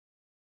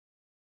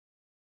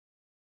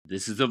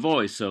This is the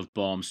voice of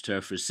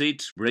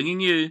Bombsturfreceipts bringing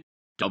you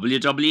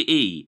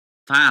WWE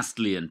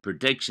FastLane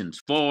predictions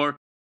for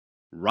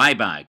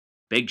Ryback,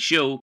 Big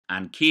Show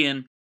and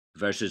Kane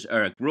versus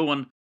Eric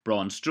Rowan,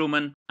 Braun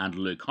Strowman and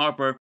Luke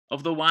Harper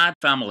of the Wyatt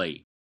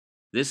family.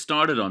 This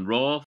started on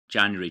Raw,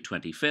 January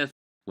 25th,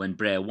 when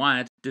Bray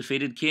Wyatt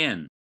defeated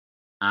Kane.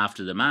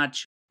 After the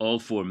match, all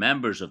four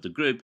members of the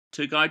group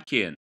took out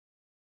Kane.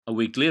 A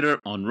week later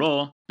on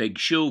Raw, Big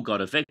Show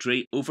got a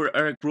victory over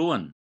Eric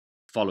Rowan.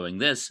 Following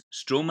this,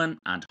 Strowman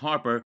and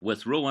Harper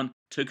with Rowan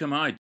took him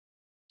out.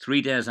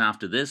 3 days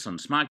after this on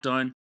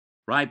SmackDown,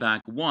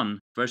 Ryback won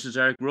versus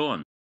Eric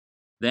Rowan.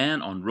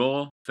 Then on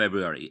Raw,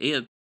 February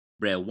 8th,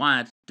 Bray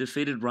Wyatt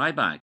defeated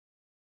Ryback.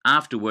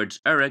 Afterwards,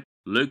 Eric,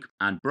 Luke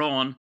and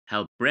Braun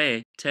helped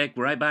Bray take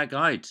Ryback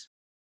out.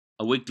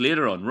 A week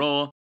later on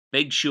Raw,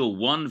 Big Show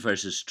won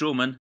versus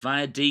Strowman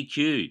via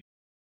DQ.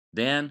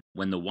 Then,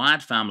 when the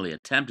Wyatt family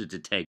attempted to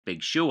take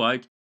Big Show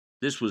out,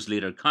 this was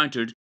later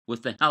countered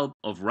with the help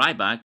of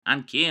Ryback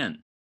and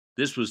Kane.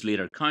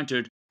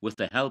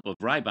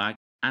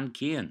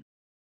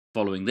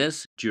 Following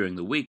this, during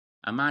the week,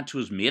 a match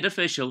was made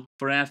official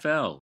for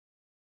FL.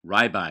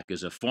 Ryback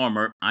is a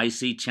former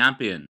IC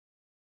champion.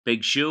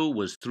 Big Show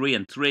was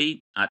 3-3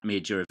 at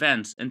major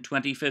events in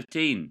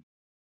 2015.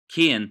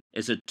 Kane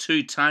is a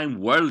 2-time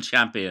world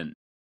champion.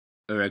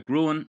 Eric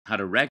Rowan had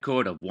a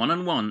record of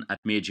 1-1 at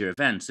major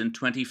events in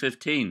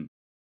 2015.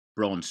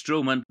 Braun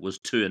Strowman was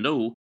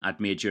 2-0 at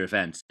major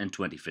events in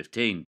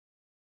 2015.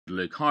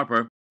 Luke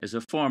Harper is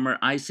a former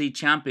IC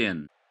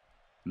champion.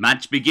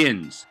 Match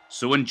begins,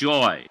 so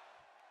enjoy!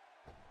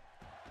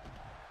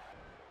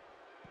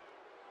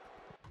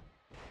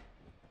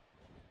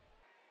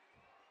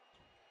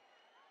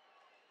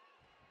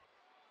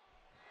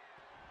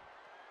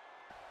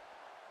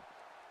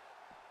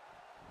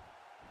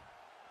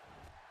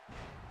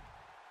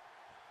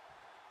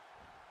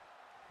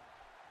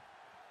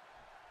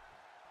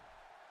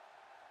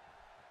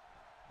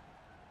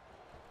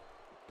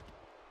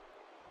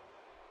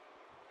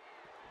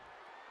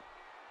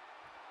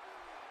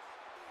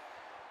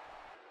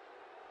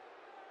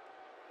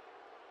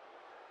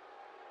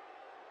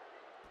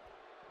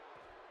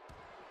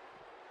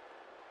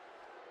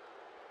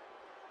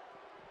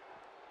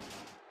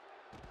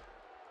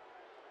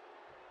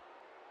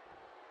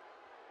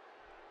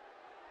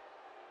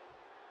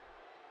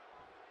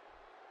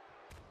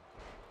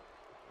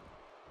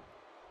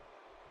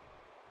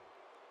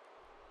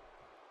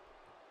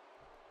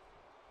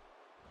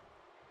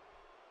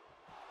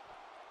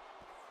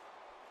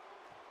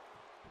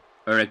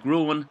 Eric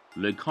Rowan,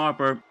 Luke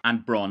Harper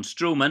and Braun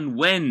Strowman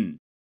win.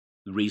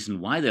 The reason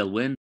why they'll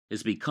win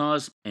is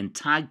because in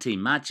tag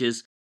team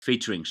matches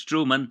featuring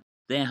Strowman,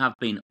 they have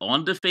been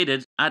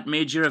undefeated at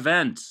major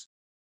events.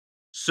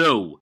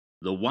 So,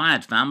 the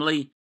Wyatt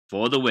family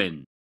for the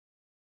win.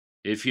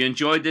 If you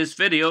enjoyed this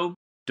video,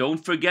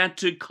 don't forget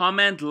to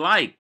comment,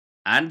 like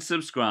and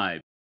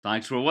subscribe.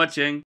 Thanks for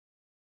watching.